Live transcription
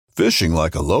Fishing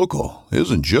like a local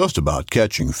isn't just about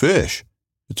catching fish.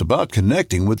 It's about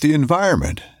connecting with the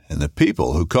environment and the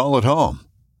people who call it home.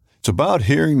 It's about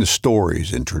hearing the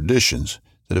stories and traditions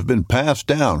that have been passed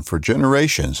down for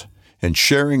generations and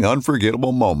sharing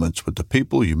unforgettable moments with the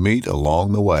people you meet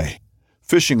along the way.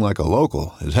 Fishing like a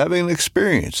local is having an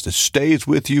experience that stays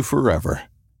with you forever.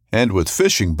 And with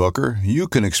Fishing Booker, you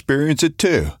can experience it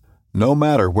too, no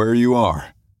matter where you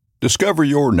are. Discover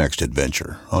your next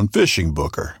adventure on Fishing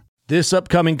Booker. This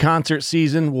upcoming concert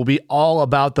season will be all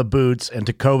about the boots, and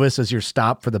Tecovas is your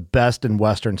stop for the best in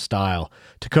Western style.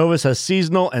 Tecovas has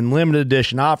seasonal and limited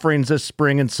edition offerings this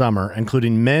spring and summer,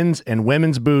 including men's and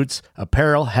women's boots,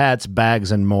 apparel, hats,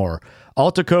 bags, and more.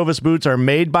 All Tecovas boots are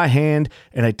made by hand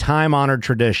in a time-honored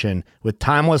tradition with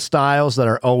timeless styles that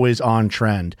are always on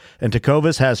trend. And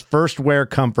Tecovas has first wear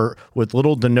comfort with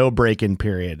little to no break-in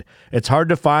period. It's hard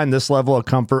to find this level of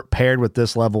comfort paired with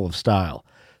this level of style.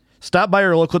 Stop by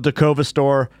your local Tecovas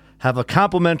store, have a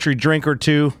complimentary drink or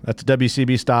two, that's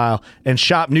WCB style, and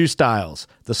shop new styles.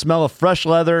 The smell of fresh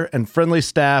leather and friendly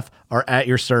staff are at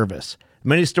your service.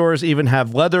 Many stores even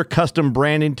have leather custom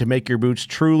branding to make your boots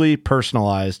truly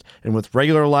personalized. And with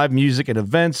regular live music and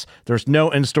events, there's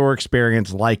no in-store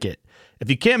experience like it.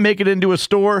 If you can't make it into a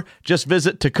store, just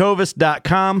visit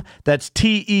tecovas.com. That's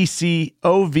TECOVAS.com.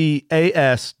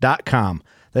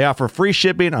 They offer free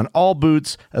shipping on all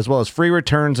boots, as well as free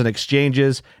returns and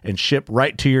exchanges, and ship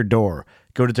right to your door.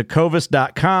 Go to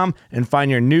tecovas.com and find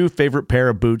your new favorite pair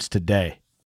of boots today.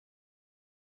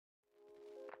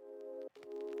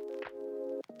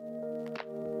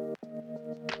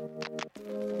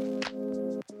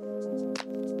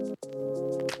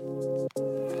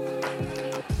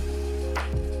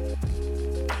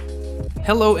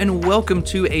 Hello and welcome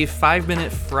to a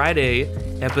 5-Minute Friday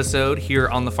episode here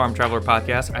on the Farm Traveler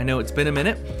Podcast. I know it's been a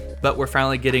minute, but we're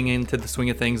finally getting into the swing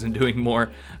of things and doing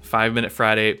more 5-Minute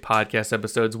Friday podcast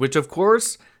episodes, which of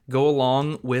course go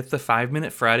along with the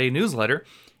 5-Minute Friday newsletter.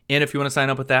 And if you want to sign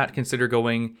up with that, consider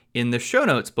going in the show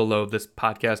notes below this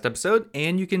podcast episode,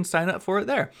 and you can sign up for it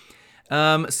there.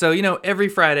 Every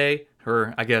Friday,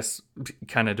 or I guess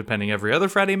kind of depending every other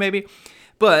Friday maybe,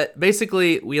 but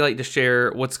basically, we like to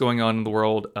share what's going on in the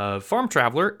world of Farm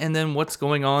Traveler and then what's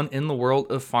going on in the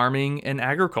world of farming and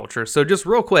agriculture. So just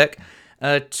real quick,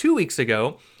 2 weeks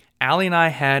ago, Allie and I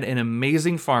had an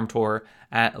amazing farm tour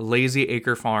at Lazy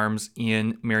Acre Farms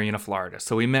in Marietta, Florida.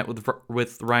 So we met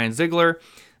with Ryan Ziegler,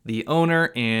 the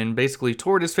owner, and basically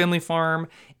toured his family farm,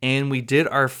 and we did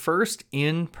our first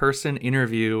in-person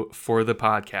interview for the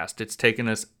podcast. It's taken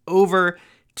us over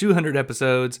 200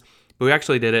 episodes. But we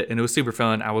actually did it, and it was super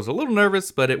fun. I was a little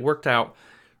nervous, but it worked out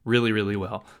really, really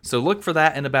well. So look for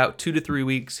that in about 2 to 3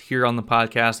 weeks here on the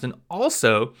podcast. And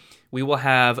also, we will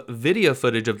have video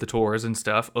footage of the tours and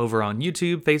stuff over on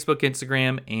YouTube, Facebook,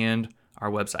 Instagram, and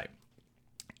our website.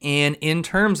 And in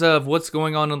terms of what's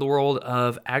going on in the world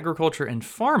of agriculture and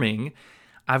farming,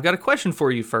 I've got a question for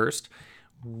you first.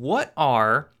 What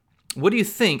do you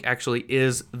think actually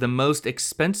is the most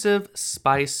expensive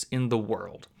spice in the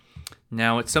world?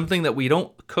 Now, it's something that we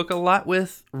don't cook a lot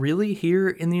with really here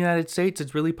in the United States.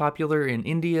 It's really popular in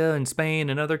India and Spain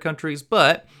and other countries,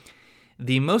 but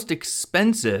the most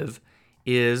expensive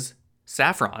is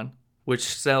saffron, which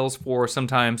sells for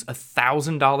sometimes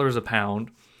 $1,000 a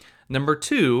pound. Number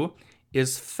 2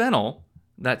 is fennel,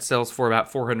 that sells for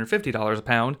about $450 a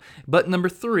pound. But number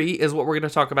 3 is what we're going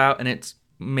to talk about, and it's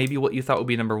maybe what you thought would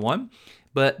be number 1.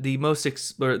 But the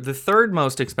third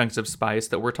most expensive spice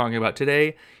that we're talking about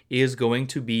today is going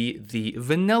to be the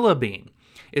vanilla bean.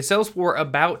 It sells for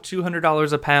about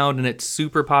 $200 a pound, and it's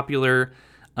super popular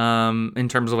in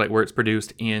terms of like where it's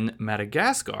produced in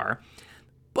Madagascar.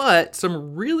 But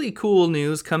some really cool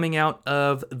news coming out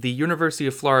of the University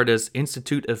of Florida's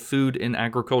Institute of Food and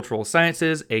Agricultural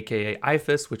Sciences, aka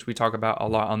IFAS, which we talk about a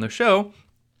lot on the show.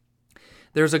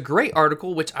 There's a great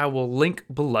article, which I will link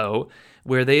below,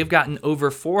 where they've gotten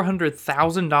over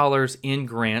 $400,000 in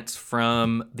grants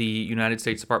from the United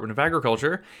States Department of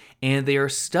Agriculture, and they are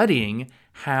studying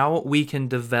how we can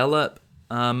develop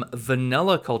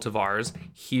vanilla cultivars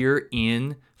here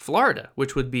in Florida,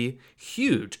 which would be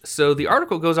huge. So the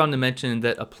article goes on to mention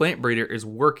that a plant breeder is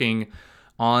working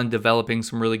on developing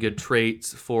some really good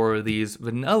traits for these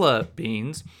vanilla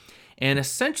beans, and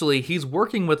essentially he's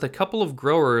working with a couple of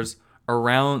growers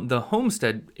around the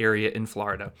Homestead area in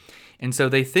Florida. And so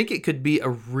they think it could be a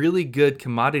really good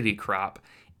commodity crop,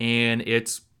 and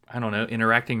it's,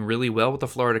 interacting really well with the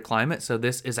Florida climate. So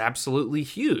this is absolutely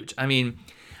huge. I mean,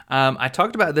 I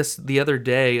talked about this the other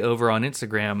day over on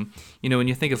Instagram. When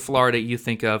you think of Florida, you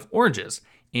think of oranges.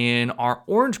 and our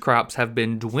orange crops have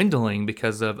been dwindling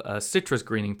because of a citrus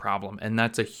greening problem, and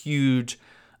that's a huge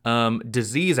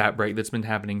disease outbreak that's been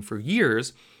happening for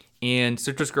years. And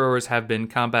citrus growers have been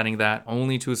combating that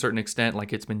only to a certain extent.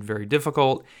 Like, it's been very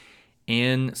difficult.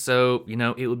 And so,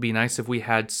 it would be nice if we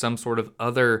had some sort of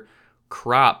other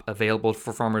crop available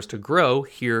for farmers to grow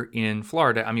here in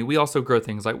Florida. I mean, we also grow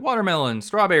things like watermelon,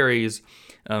 strawberries,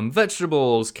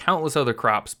 vegetables, countless other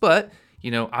crops. But,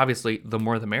 obviously, the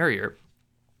more the merrier.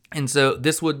 And so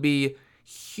this would be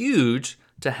huge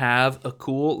to have a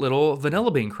cool little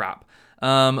vanilla bean crop.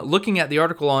 Looking at the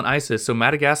article on ICIS, so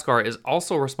Madagascar is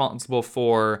also responsible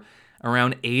for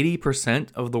around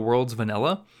 80% of the world's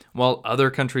vanilla, while other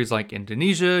countries like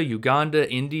Indonesia,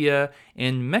 Uganda, India,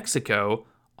 and Mexico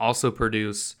also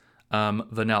produce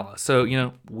vanilla.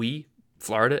 So, we,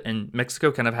 Florida and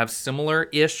Mexico, kind of have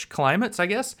similar-ish climates, I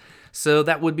guess. So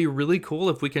that would be really cool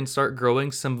if we can start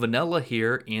growing some vanilla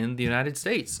here in the United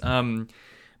States.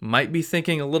 Might be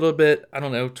thinking a little bit,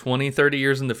 20, 30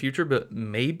 years in the future, but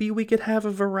maybe we could have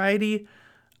a variety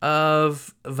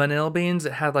of vanilla beans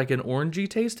that had like an orangey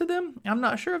taste to them. I'm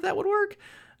not sure if that would work.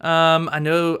 I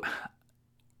know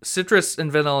citrus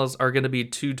and vanillas are going to be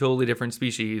two totally different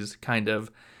species, kind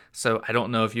of. So I don't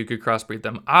know if you could crossbreed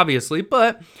them, obviously,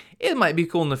 but it might be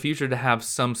cool in the future to have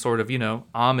some sort of,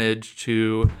 homage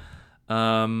to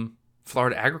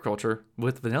Florida agriculture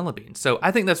with vanilla beans. So I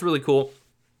think that's really cool.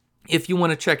 If you want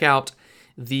to check out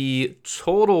the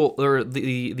total, or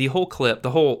the whole clip, the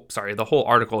whole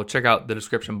article, check out the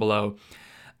description below.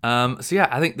 I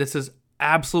think this is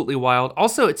absolutely wild.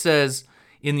 Also, it says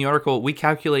in the article, we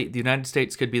calculate the United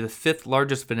States could be the 5th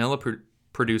largest vanilla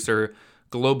producer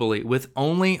globally, with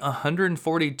only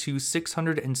 140 to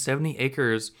 670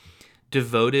 acres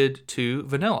devoted to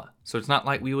vanilla. So it's not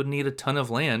like we would need a ton of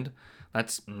land.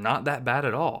 That's not that bad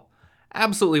at all.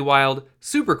 Absolutely wild,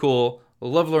 super cool.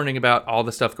 Love learning about all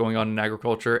the stuff going on in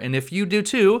agriculture. And if you do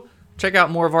too, check out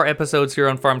more of our episodes here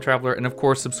on Farm Traveler. And of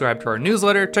course, subscribe to our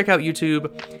newsletter, check out YouTube,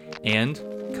 and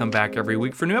come back every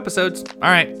week for new episodes. All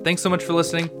right, thanks so much for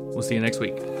listening. We'll see you next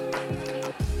week.